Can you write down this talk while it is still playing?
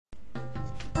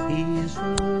He's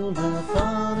full of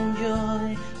fun and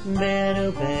joy,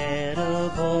 better, better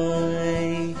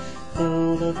boy.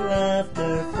 Full of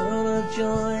laughter, full of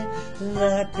joy,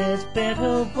 that is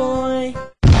better boy.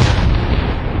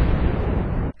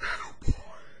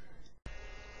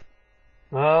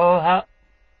 Well,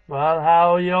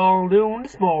 how y'all doing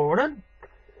this morning?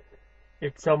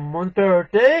 It's someone's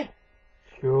birthday.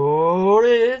 Sure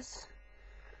is.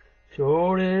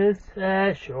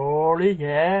 Surely,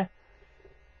 yeah.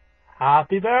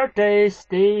 Happy birthday,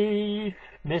 Steve.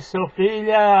 Miss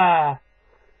Ophelia.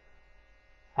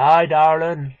 Hi,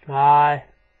 darling. Hi.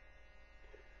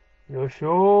 You're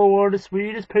sure one of the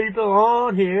sweetest people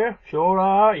on here. Sure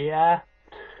are, yeah.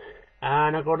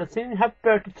 And I'm gonna sing happy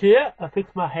birthday to you. I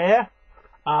fixed my hair.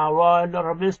 Right,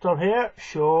 another mist on here.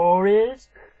 Sure is.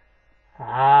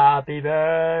 Happy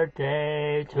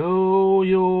birthday to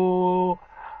you.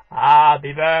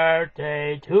 Happy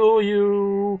birthday to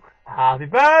you. Happy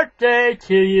birthday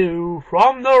to you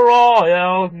from the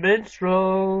Royal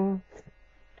Minstrel.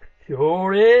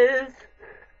 Sure is.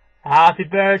 Happy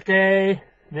birthday,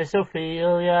 Miss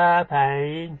Ophelia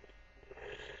Payne.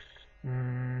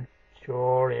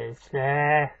 Sure is.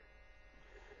 Good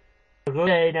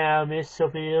day now, Miss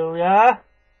Ophelia.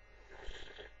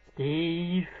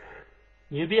 Steve,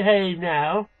 you behave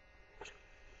now.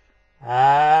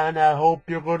 And I hope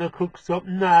you're gonna cook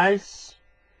something nice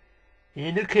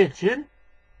in the kitchen.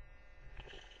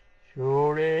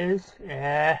 Sure is.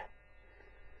 And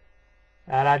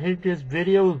I think this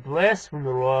video is blessed from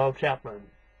the Royal Chaplain.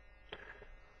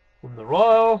 From the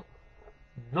Royal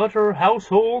Nutter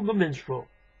Household, the Minstrel.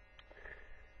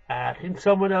 I think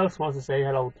someone else wants to say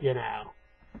hello to you now.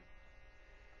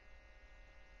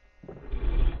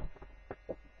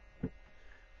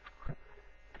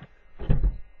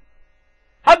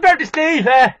 Happy birthday, Steve!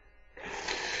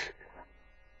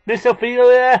 Miss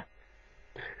Ophelia.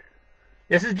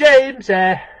 This is James.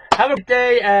 Have a good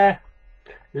day.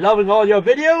 Loving all your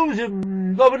videos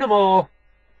and loving them all.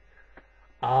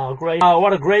 Oh, great. Oh,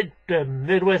 what a great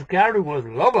Midwest gathering was.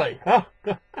 Lovely. Huh?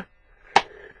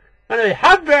 Anyway,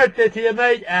 happy birthday to you,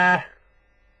 mate. Have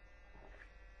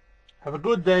a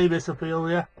good day, Miss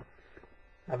Ophelia.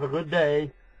 Have a good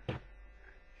day.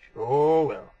 Sure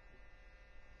will.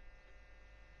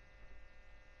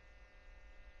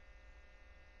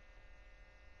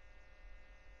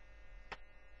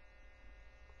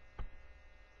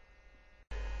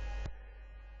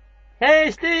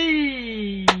 Hey,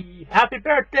 Steve! Happy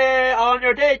birthday on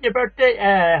your date, your birthday.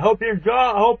 Hope you're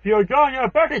enjoying your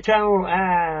birthday channel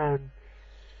and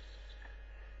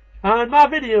my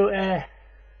video.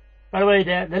 By the way,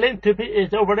 the link to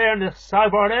is over there in the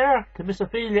sidebar there to Miss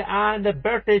Ophelia and the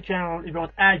birthday channel. If you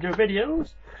want to add your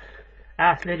videos,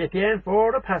 ask Lady PM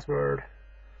for the password.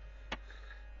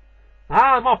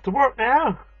 I'm off to work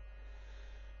now.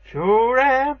 Sure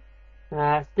am.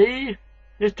 Steve.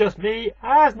 It's just me,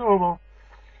 as normal.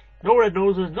 No red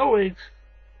noses, no wigs.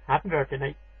 Happy birthday,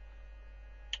 mate.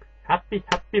 Happy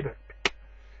birthday.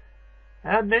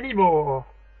 And many more.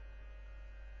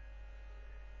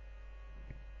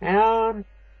 And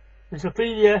Miss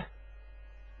Ophelia,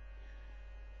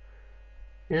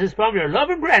 this is from your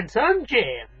loving grandson,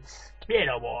 James.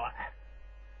 Little boy.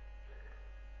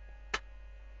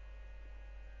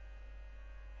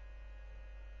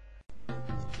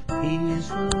 He's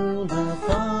full of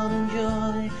fun and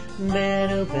joy,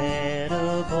 better,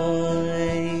 better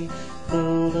boy.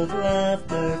 Full of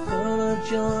laughter, full of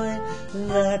joy,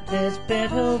 that is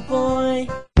better boy.